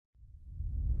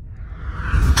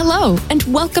Hello, and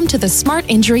welcome to the Smart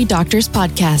Injury Doctors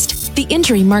Podcast, the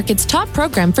injury market's top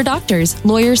program for doctors,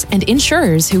 lawyers, and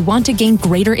insurers who want to gain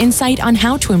greater insight on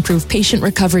how to improve patient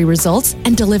recovery results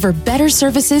and deliver better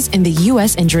services in the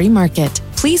U.S. injury market.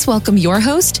 Please welcome your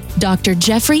host, Dr.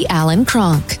 Jeffrey Allen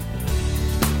Kronk.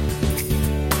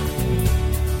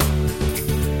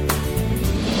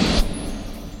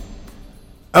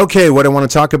 Okay, what I want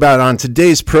to talk about on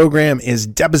today's program is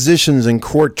depositions and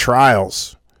court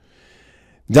trials.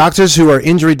 Doctors who are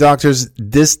injury doctors,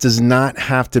 this does not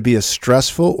have to be a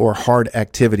stressful or hard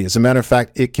activity. As a matter of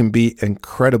fact, it can be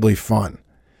incredibly fun.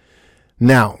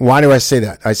 Now, why do I say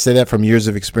that? I say that from years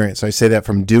of experience. I say that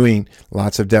from doing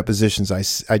lots of depositions. I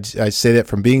say that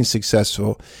from being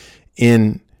successful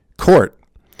in court.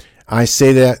 I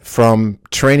say that from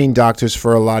training doctors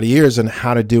for a lot of years on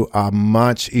how to do a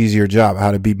much easier job,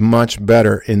 how to be much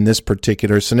better in this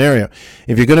particular scenario.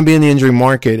 If you're going to be in the injury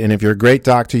market, and if you're a great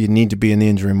doctor, you need to be in the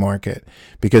injury market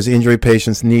because injury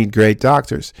patients need great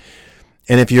doctors.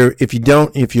 And if you're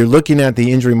looking at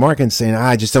the injury market and saying,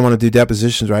 I just don't want to do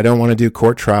depositions or I don't want to do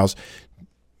court trials,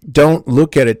 don't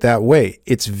look at it that way.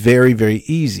 It's very, very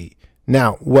easy.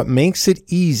 Now, what makes it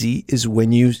easy is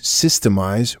when you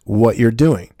systemize what you're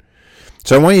doing.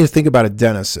 So I want you to think about a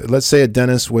dentist. Let's say a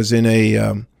dentist was in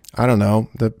the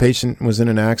patient was in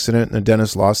an accident and the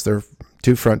dentist lost their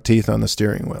two front teeth on the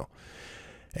steering wheel.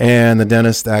 And the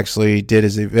dentist actually did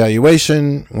his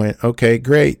evaluation, went, okay,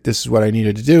 great, this is what I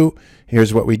needed to do.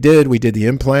 Here's what we did. We did the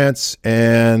implants,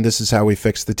 and this is how we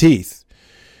fixed the teeth.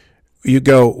 You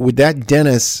go, would that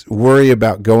dentist worry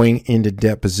about going into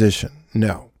deposition?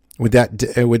 No. Would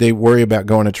they worry about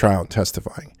going to trial and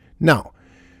testifying? No.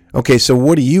 Okay, so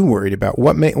what are you worried about?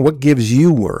 What gives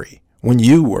you worry when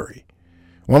you worry?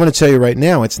 Well, I'm going to tell you right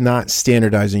now, it's not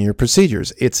standardizing your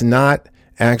procedures. It's not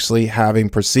actually having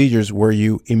procedures where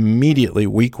you immediately,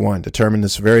 week one, determine the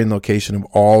severity and location of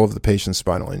all of the patient's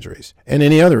spinal injuries and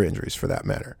any other injuries for that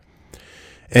matter.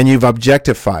 And you've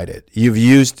objectified it. You've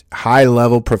used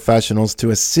high-level professionals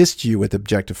to assist you with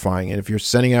objectifying it. If you're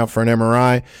sending out for an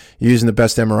MRI, you're using the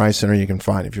best MRI center you can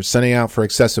find. If you're sending out for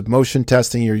excessive motion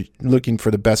testing, you're looking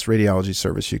for the best radiology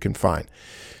service you can find.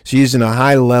 So using a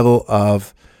high level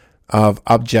of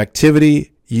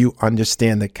objectivity, you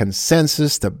understand the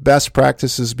consensus, the best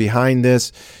practices behind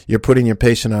this. You're putting your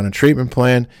patient on a treatment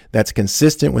plan that's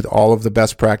consistent with all of the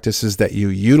best practices that you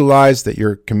utilize, that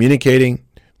you're communicating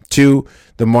to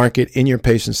the market in your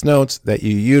patient's notes that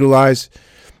you utilize.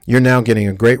 You're now getting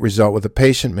a great result with a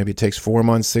patient. Maybe it takes 4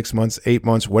 months, 6 months, 8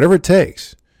 months, whatever it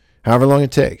takes, however long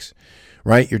it takes,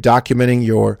 right? You're documenting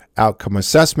your outcome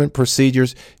assessment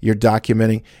procedures. You're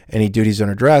documenting any duties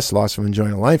unaddressed, loss of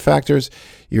enjoyment life factors.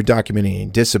 You're documenting any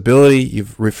disability.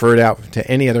 You've referred out to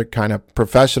any other kind of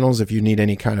professionals if you need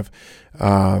any kind of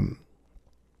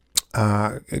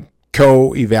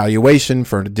co-evaluation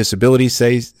for a disability,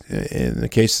 say, in the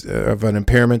case of an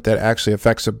impairment that actually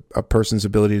affects a person's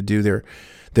ability to do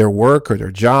their work or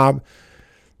their job.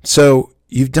 So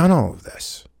you've done all of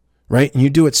this, right? And you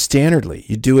do it standardly.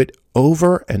 You do it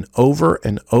over and over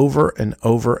and over and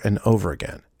over and over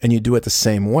again. And you do it the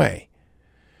same way.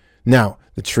 Now,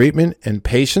 the treatment and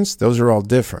patients, those are all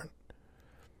different.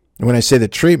 And when I say the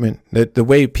treatment, the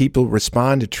way people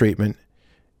respond to treatment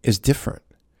is different.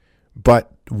 But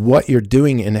what you're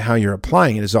doing and how you're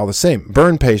applying it is all the same.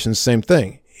 Burn patients, same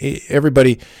thing.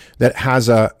 Everybody that has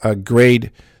a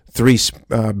grade 3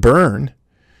 burn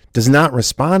does not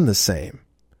respond the same,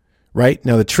 right?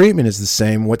 Now, the treatment is the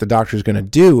same. What the doctor is going to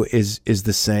do is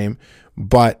the same,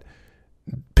 but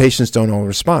patients don't all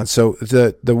respond. So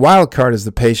the wild card is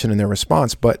the patient and their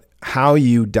response, but how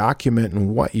you document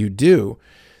and what you do,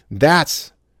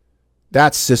 that's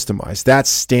systemized. That's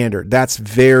standard. That's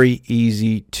very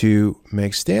easy to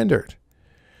make standard.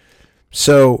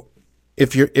 So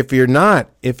if you're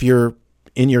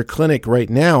in your clinic right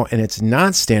now and it's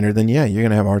not standard, then yeah, you're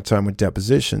going to have a hard time with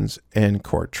depositions and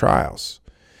court trials,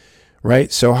 right?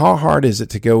 So how hard is it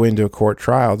to go into a court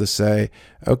trial to say,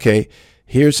 okay,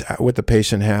 here's what the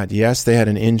patient had. Yes, they had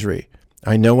an injury.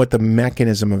 I know what the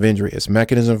mechanism of injury is.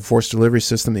 Mechanism of forced delivery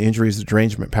system, the injury is the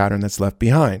derangement pattern that's left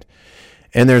behind.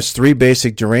 And there's 3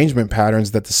 basic derangement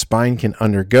patterns that the spine can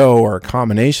undergo, or a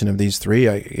combination of these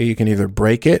 3. You can either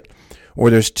break it, or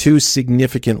there's 2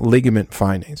 significant ligament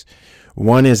findings.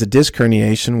 One is a disc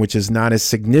herniation, which is not as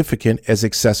significant as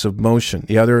excessive motion.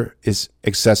 The other is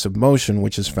excessive motion,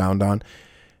 which is found on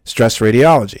stress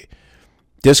radiology.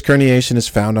 Disc herniation is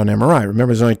found on MRI.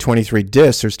 Remember, there's only 23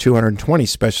 discs. There's 220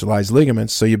 specialized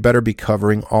ligaments, so you better be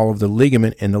covering all of the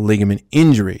ligament and the ligament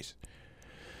injuries.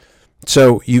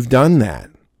 So you've done that.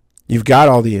 You've got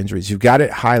all the injuries. You've got it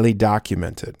highly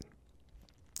documented.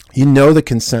 You know the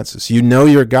consensus. You know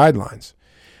your guidelines.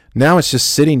 Now it's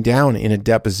just sitting down in a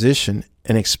deposition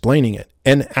and explaining it,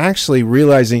 and actually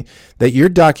realizing that your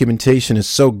documentation is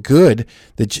so good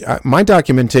that my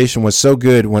documentation was so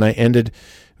good when I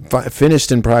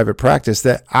finished in private practice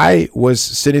that I was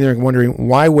sitting there wondering,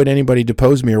 why would anybody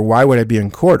depose me or why would I be in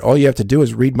court? All you have to do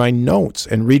is read my notes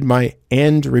and read my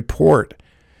end report.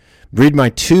 Read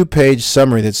my 2-page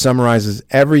summary that summarizes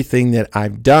everything that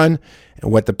I've done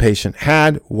and what the patient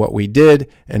had, what we did,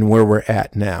 and where we're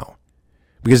at now.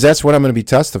 Because that's what I'm going to be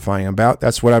testifying about.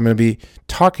 That's what I'm going to be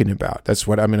talking about. That's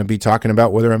what I'm going to be talking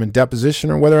about whether I'm in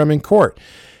deposition or whether I'm in court.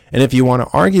 And if you want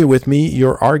to argue with me,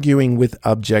 you're arguing with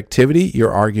objectivity.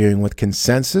 You're arguing with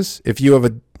consensus. If you have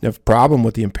a problem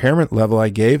with the impairment level I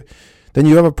gave, then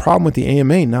you have a problem with the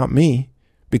AMA, not me,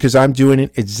 because I'm doing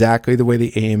it exactly the way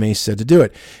the AMA said to do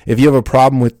it. If you have a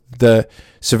problem with the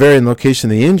severity and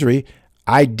location of the injury,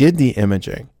 I did the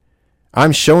imaging.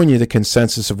 I'm showing you the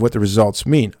consensus of what the results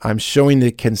mean. I'm showing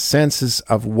the consensus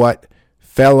of what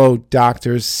fellow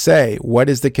doctors say. What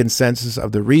is the consensus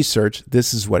of the research?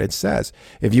 This is what it says.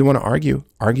 If you want to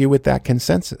argue with that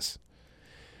consensus.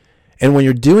 And when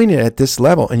you're doing it at this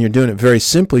level, and you're doing it very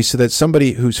simply so that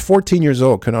somebody who's 14 years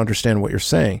old can understand what you're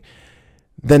saying,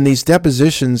 then these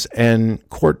depositions and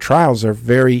court trials are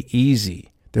very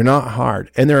easy. They're not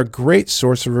hard, and they're a great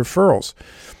source of referrals.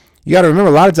 You got to remember,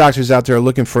 a lot of doctors out there are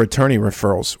looking for attorney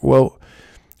referrals. Well,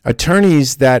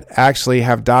 attorneys that actually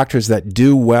have doctors that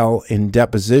do well in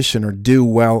deposition or do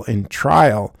well in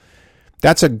trial,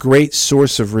 that's a great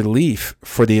source of relief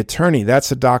for the attorney.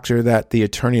 That's a doctor that the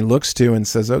attorney looks to and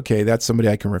says, okay, that's somebody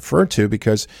I can refer to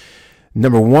because,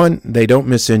 number one, they don't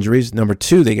miss injuries. Number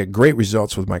two, they get great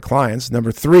results with my clients.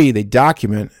 Number three, they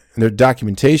document, and their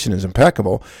documentation is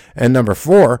impeccable. And number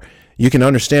four, you can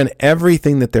understand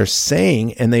everything that they're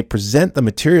saying, and they present the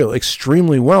material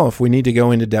extremely well if we need to go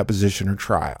into deposition or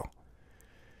trial.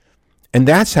 And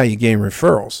that's how you gain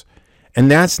referrals.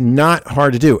 And that's not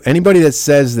hard to do. Anybody that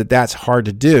says that that's hard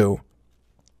to do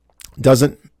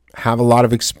doesn't have a lot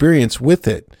of experience with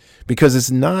it because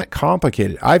it's not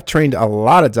complicated. I've trained a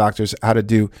lot of doctors how to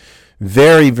do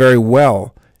very, very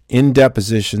well in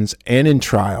depositions and in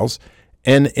trials.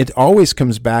 And it always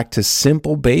comes back to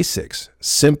simple basics.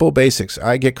 Simple basics.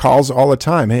 I get calls all the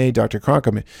time. Hey, Dr. Cronk,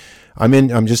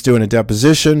 I'm just doing a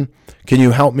deposition. Can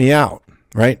you help me out?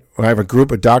 Right? I have a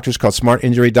group of doctors called Smart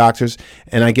Injury Doctors,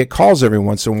 and I get calls every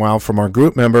once in a while from our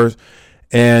group members,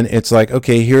 and it's like,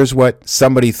 okay, here's what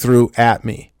somebody threw at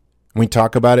me. We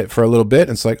talk about it for a little bit,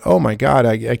 and it's like, oh my God,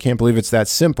 I can't believe it's that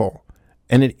simple.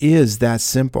 And it is that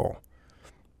simple.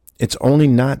 It's only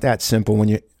not that simple when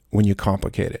you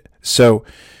complicate it. So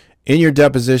in your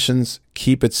depositions,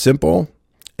 keep it simple.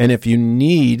 And if you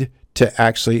need to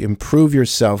actually improve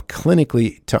yourself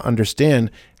clinically to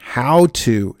understand how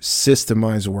to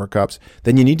systemize workups,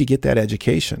 then you need to get that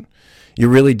education. You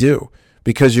really do,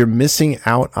 because you're missing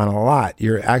out on a lot.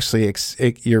 You're actually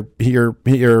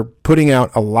you're putting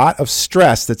out a lot of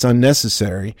stress that's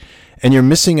unnecessary, and you're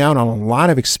missing out on a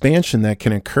lot of expansion that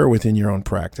can occur within your own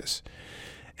practice.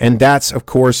 And that's, of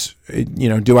course,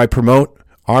 do I promote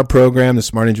our program, the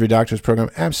Smart Injury Doctors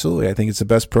program? Absolutely. I think it's the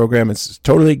best program. It's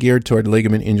totally geared toward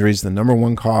ligament injuries, the number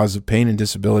one cause of pain and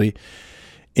disability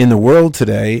in the world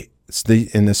today. It's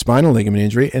in the spinal ligament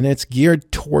injury, and it's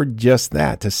geared toward just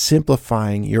that, to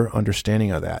simplifying your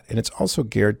understanding of that. And it's also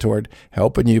geared toward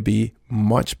helping you be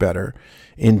much better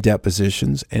in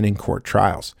depositions and in court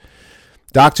trials.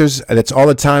 Doctors, that's all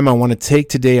the time I want to take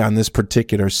today on this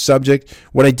particular subject.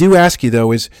 What I do ask you,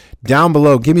 though, is down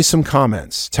below, give me some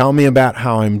comments. Tell me about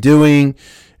how I'm doing.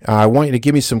 I want you to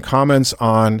give me some comments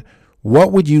on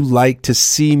what would you like to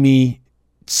see me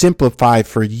simplify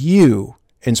for you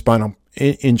in spinal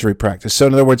injury practice. So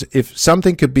in other words, if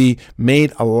something could be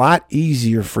made a lot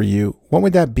easier for you, what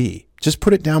would that be? Just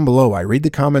put it down below. I read the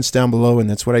comments down below, and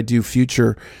that's what I do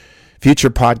future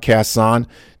podcasts on.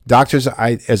 Doctors,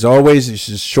 as always, it's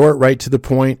just short, right to the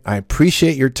point. I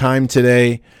appreciate your time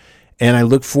today, and I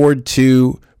look forward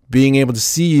to being able to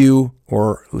see you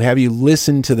or have you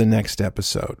listen to the next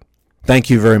episode. Thank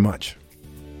you very much.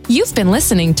 You've been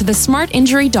listening to the Smart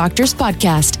Injury Doctors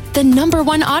Podcast, the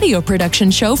 #1 audio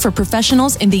production show for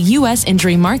professionals in the U.S.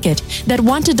 injury market that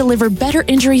want to deliver better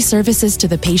injury services to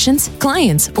the patients,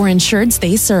 clients, or insureds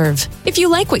they serve. If you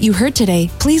like what you heard today,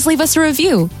 please leave us a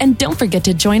review and don't forget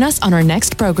to join us on our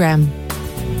next program.